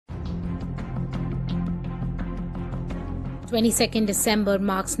22nd December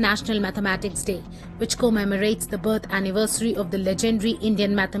marks National Mathematics Day, which commemorates the birth anniversary of the legendary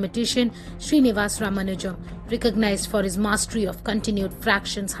Indian mathematician Srinivasa Ramanujan, recognized for his mastery of continued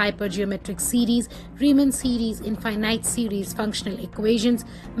fractions, hypergeometric series, Riemann series, infinite series, functional equations,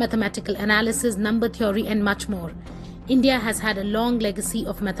 mathematical analysis, number theory, and much more. India has had a long legacy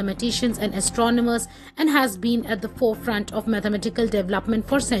of mathematicians and astronomers and has been at the forefront of mathematical development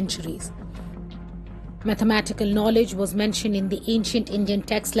for centuries. Mathematical knowledge was mentioned in the ancient Indian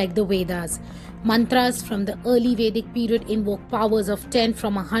texts like the Vedas. Mantras from the early Vedic period invoke powers of 10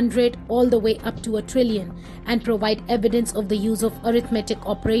 from 100 all the way up to a trillion and provide evidence of the use of arithmetic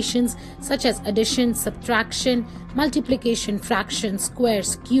operations such as addition, subtraction, multiplication, fractions,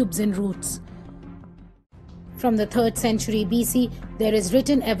 squares, cubes, and roots. From the 3rd century BC, there is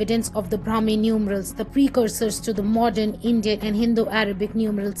written evidence of the Brahmi numerals, the precursors to the modern Indian and Indo-Arabic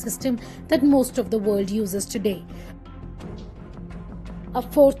numeral system that most of the world uses today. A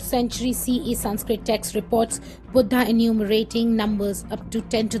 4th century CE Sanskrit text reports Buddha enumerating numbers up to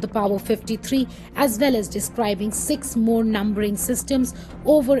 10 to the power 53, as well as describing 6 more numbering systems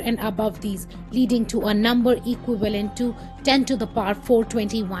over and above these, leading to a number equivalent to 10 to the power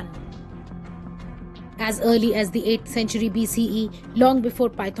 421. As early as the 8th century BCE, long before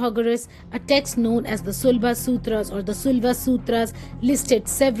Pythagoras, a text known as the Sulba Sutras or the Sulva Sutras listed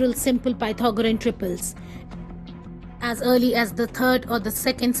several simple Pythagorean triples. As early as the 3rd or the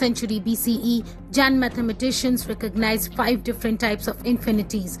 2nd century BCE, Jain mathematicians recognized 5 different types of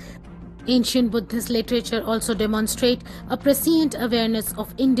infinities. Ancient Buddhist literature also demonstrates a prescient awareness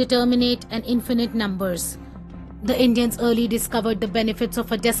of indeterminate and infinite numbers. The Indians early discovered the benefits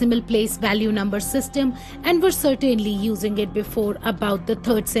of a decimal place value number system and were certainly using it before about the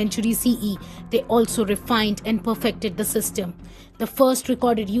 3rd century CE. They also refined and perfected the system. The first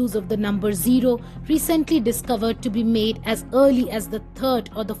recorded use of the number 0, recently discovered to be made as early as the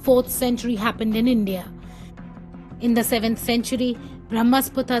 3rd or the 4th century, happened in India. In the 7th century,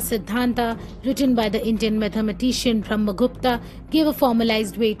 Brahmasputra Siddhanta, written by the Indian mathematician Brahmagupta, gave a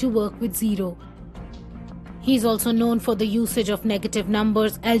formalized way to work with 0. He is also known for the usage of negative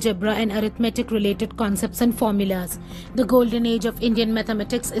numbers, algebra, and arithmetic-related concepts and formulas. The golden age of Indian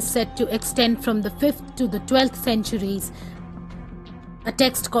mathematics is said to extend from the 5th to the 12th centuries. A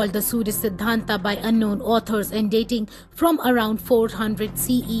text called the Surya Siddhanta by unknown authors and dating from around 400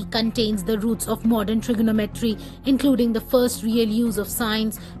 CE contains the roots of modern trigonometry, including the first real use of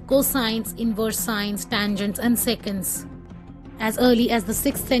sines, cosines, inverse sines, tangents, and seconds. As early as the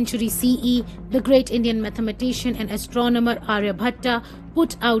 6th century CE, the great Indian mathematician and astronomer Aryabhatta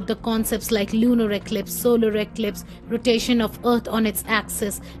put out the concepts like lunar eclipse, solar eclipse, rotation of Earth on its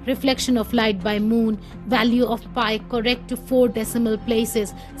axis, reflection of light by moon, value of pi correct to 4 decimal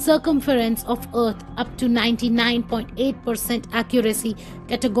places, circumference of Earth up to 99.8% accuracy,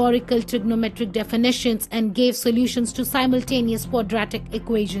 categorical trigonometric definitions, and gave solutions to simultaneous quadratic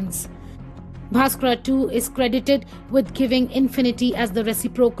equations. Bhaskara too is credited with giving infinity as the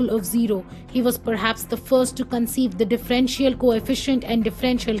reciprocal of 0. He was perhaps the first to conceive the differential coefficient and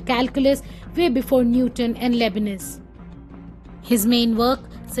differential calculus way before Newton and Leibniz. His main work,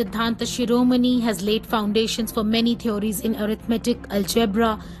 Siddhanta Shiromani, has laid foundations for many theories in arithmetic,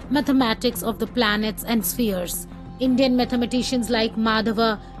 algebra, mathematics of the planets and spheres. Indian mathematicians like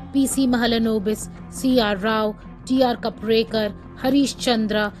Madhava, P.C. Mahalanobis, C.R. Rao, T.R. Kaprekar, Harish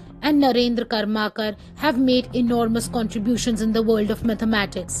Chandra, and Narendra Karmakar have made enormous contributions in the world of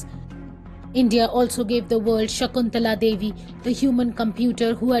mathematics. India also gave the world Shakuntala Devi, the human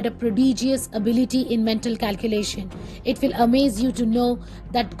computer who had a prodigious ability in mental calculation. It will amaze you to know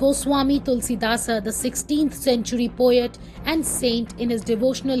that Goswami Tulsidasa, the 16th century poet and saint, in his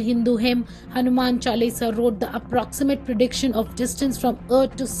devotional Hindu hymn Hanuman Chalisa wrote the approximate prediction of distance from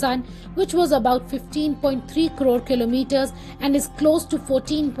Earth to Sun, which was about 15.3 crore kilometers and is close to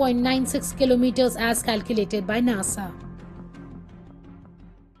 14.96 kilometers as calculated by NASA.